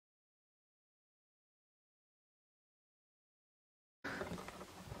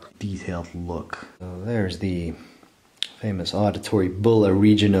detailed look. So there's the famous auditory bulla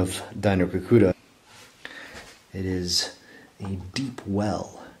region of Dinocrocuta. It is a deep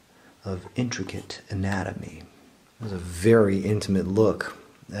well of intricate anatomy. There's a very intimate look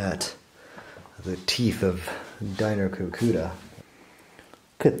at the teeth of Dinocrocuta.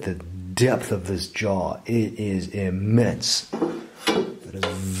 Look at the depth of this jaw. It is immense. It is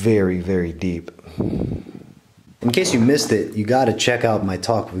very, very deep. In case you missed it, you got to check out my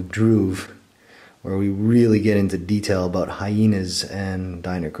talk with Dhruv, where we really get into detail about hyenas and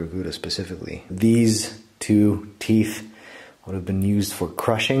Dinocrocuta specifically. These two teeth would have been used for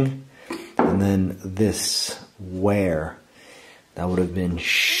crushing, and then this wear that would have been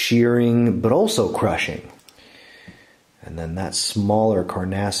shearing but also crushing. And then that smaller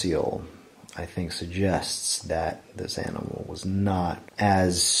carnassial, I think, suggests that this animal was not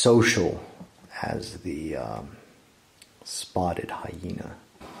as social as the spotted hyena.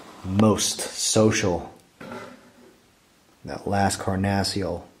 Most social. That last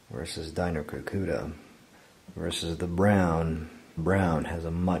carnassial versus Dinocrocuta versus the brown. Brown has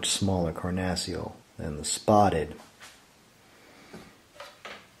a much smaller carnassial than the spotted.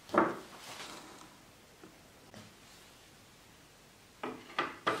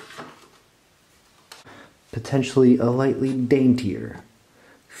 Potentially a lightly daintier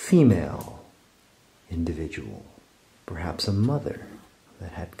female individual, perhaps a mother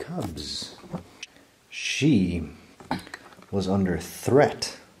that had cubs. She was under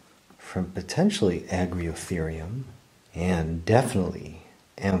threat from potentially Agriotherium and definitely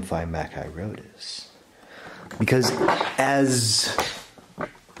Amphimachairodus, because as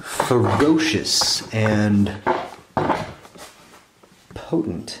ferocious and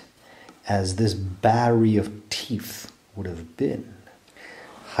potent as this battery of teeth would have been,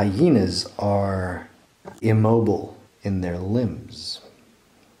 hyenas are immobile in their limbs.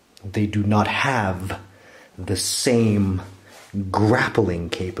 They do not have the same grappling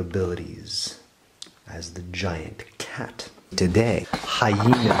capabilities as the giant cat. Today,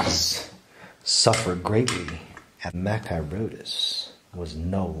 hyenas suffer greatly, and Machairodus was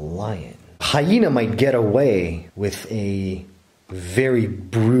no lion. Hyena might get away with a very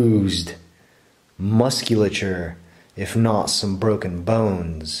bruised musculature, if not some broken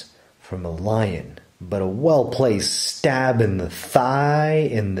bones, from a lion. But a well-placed stab in the thigh,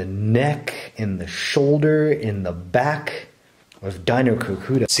 in the neck, in the shoulder, in the back of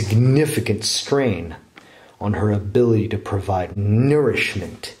Dinocrocuta, significant strain on her ability to provide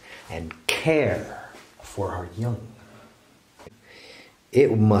nourishment and care for her young.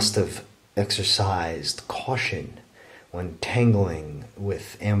 It must have exercised caution when tangling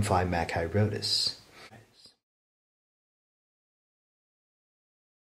with Amphimachairodus.